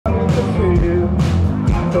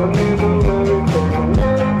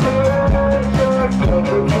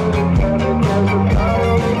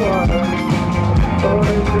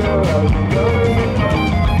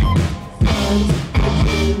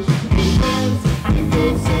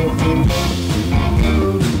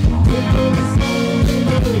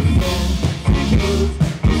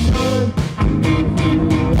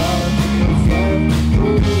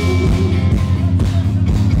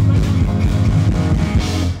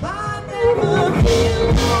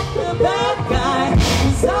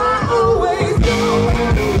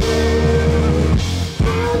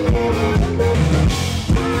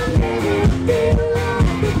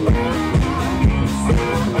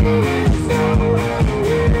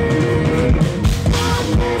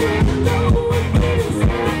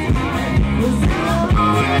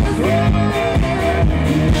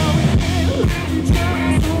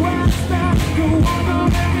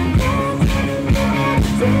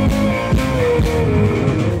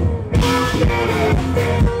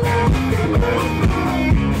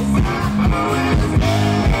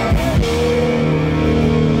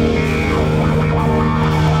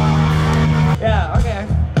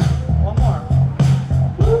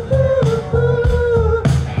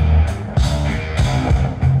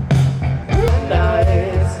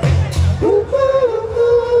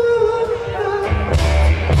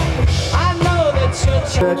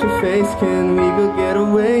can we go get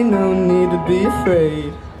away? No need to be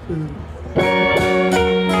afraid.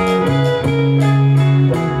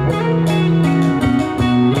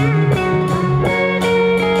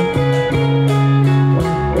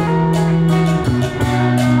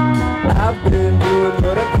 I've been doing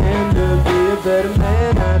what I can to be a better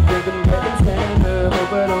man. I think I'm getting tanner.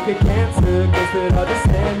 Hope I don't get cancer. Guess that I'll just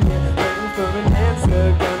stand here waiting for an answer.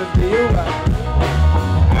 Gonna be a while.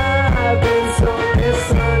 I've been so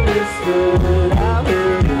misunderstood. I've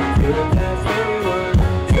heard it couldn't ask anyone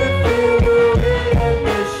to feel the way that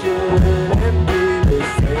they should and be the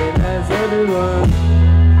same as everyone.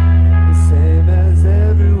 The same as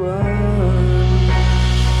everyone.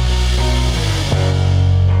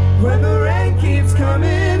 When the rain keeps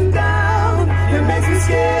coming down, it makes me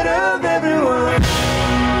scared of everyone.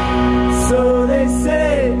 So they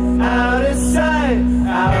say, out of sight,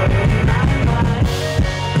 out of mind.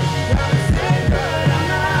 I'm saying, but I'm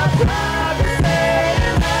not proud to say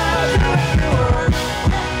it loud to everyone.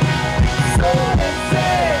 So they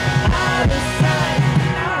say, out of sight,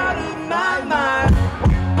 out of my mind.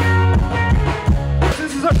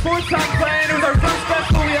 This is our 4th time playing. It was our first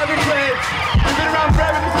festival we ever played. We've been around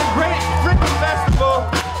forever. This is a great freaking festival.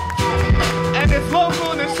 And it's local,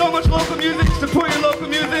 and there's so much local music. Support your local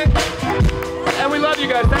music. And we love you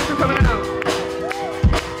guys. Thanks for coming out.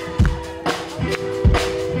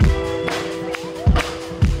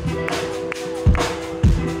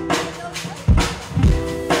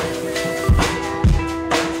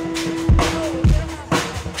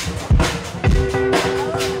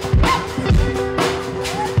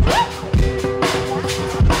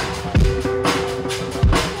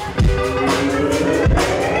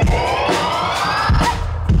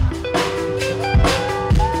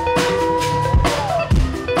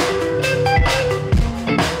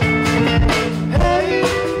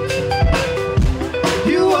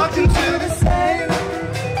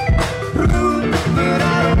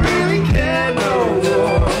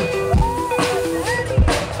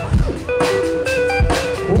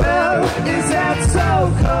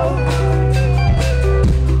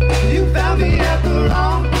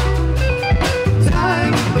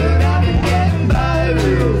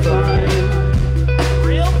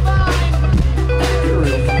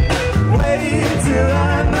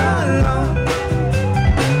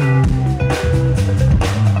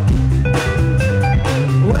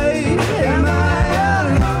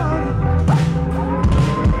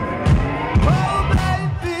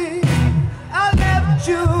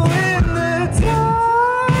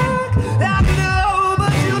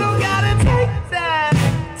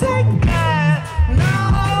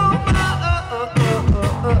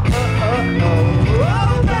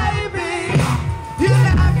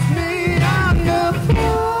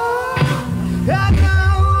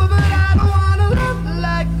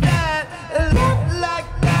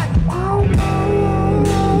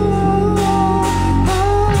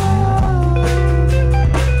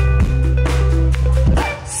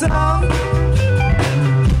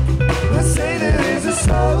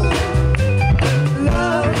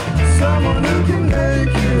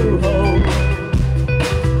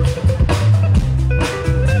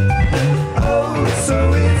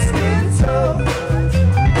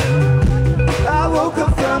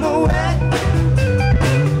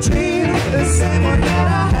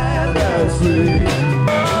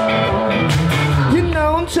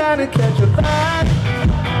 Trying to catch a vibe,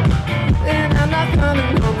 and I'm not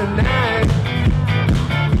coming home tonight.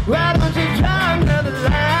 Why don't you try another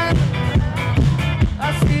line?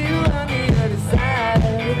 I'll see you on the other side.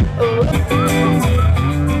 Oh.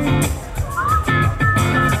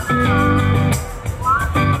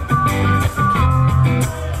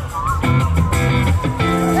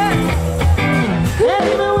 Hey.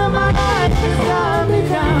 Even when my life is got me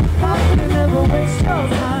down, I can never waste your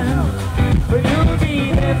time. But you'll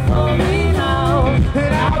be there for me now,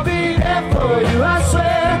 and I'll be there for you, I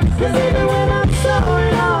swear. 'Cause even when I'm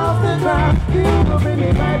soaring off the ground, you will bring me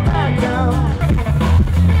right back down.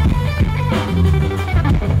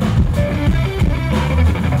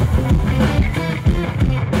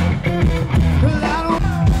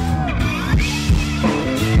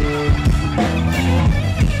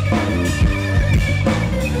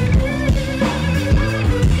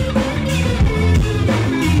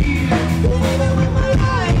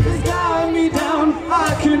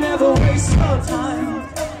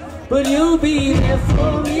 But you'll be there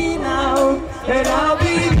for me now, and I'll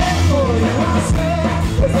be there for you, I swear.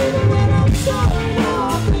 'Cause even when I'm soaring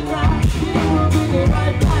off the ground, you will bring me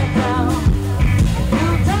right back down.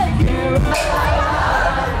 You'll take care of me.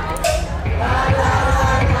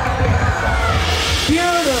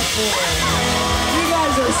 Beautiful. You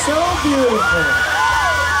guys are so beautiful.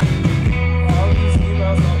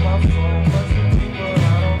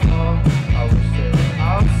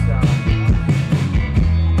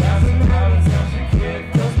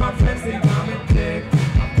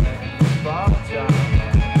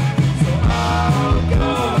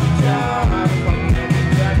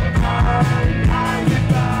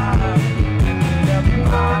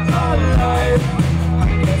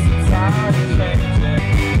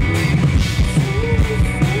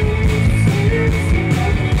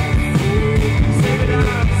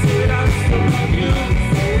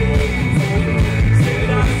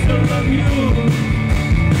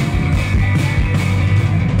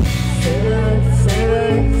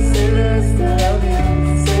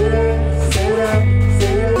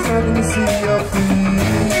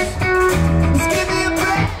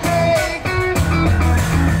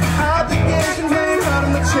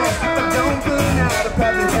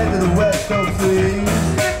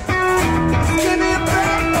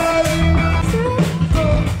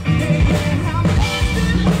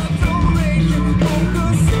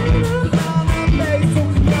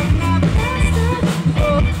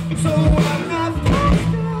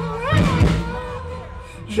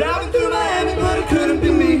 couldn't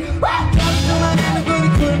be me. Dropped on my hand, but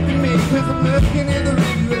it couldn't be me. 'Cause I'm looking in the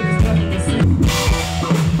radio and it's nothing to see.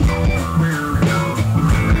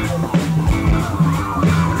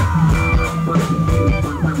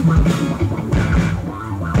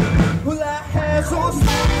 Well, I had some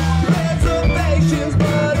reservations,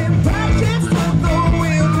 but impatience took the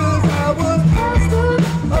wheel. 'Cause I was past it.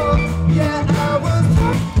 Oh, yeah, I was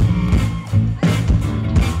past.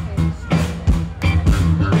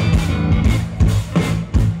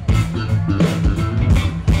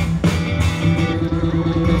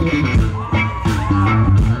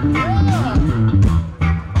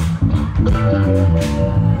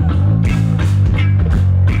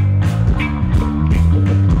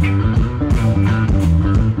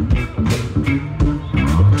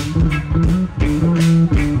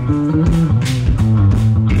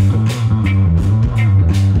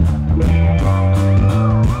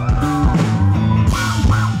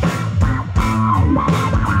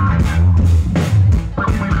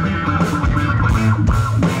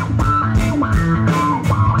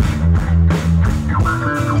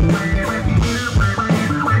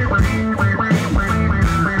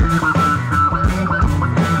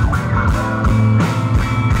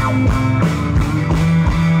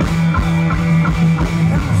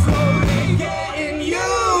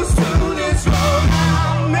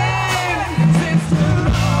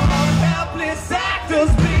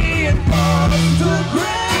 Being forced to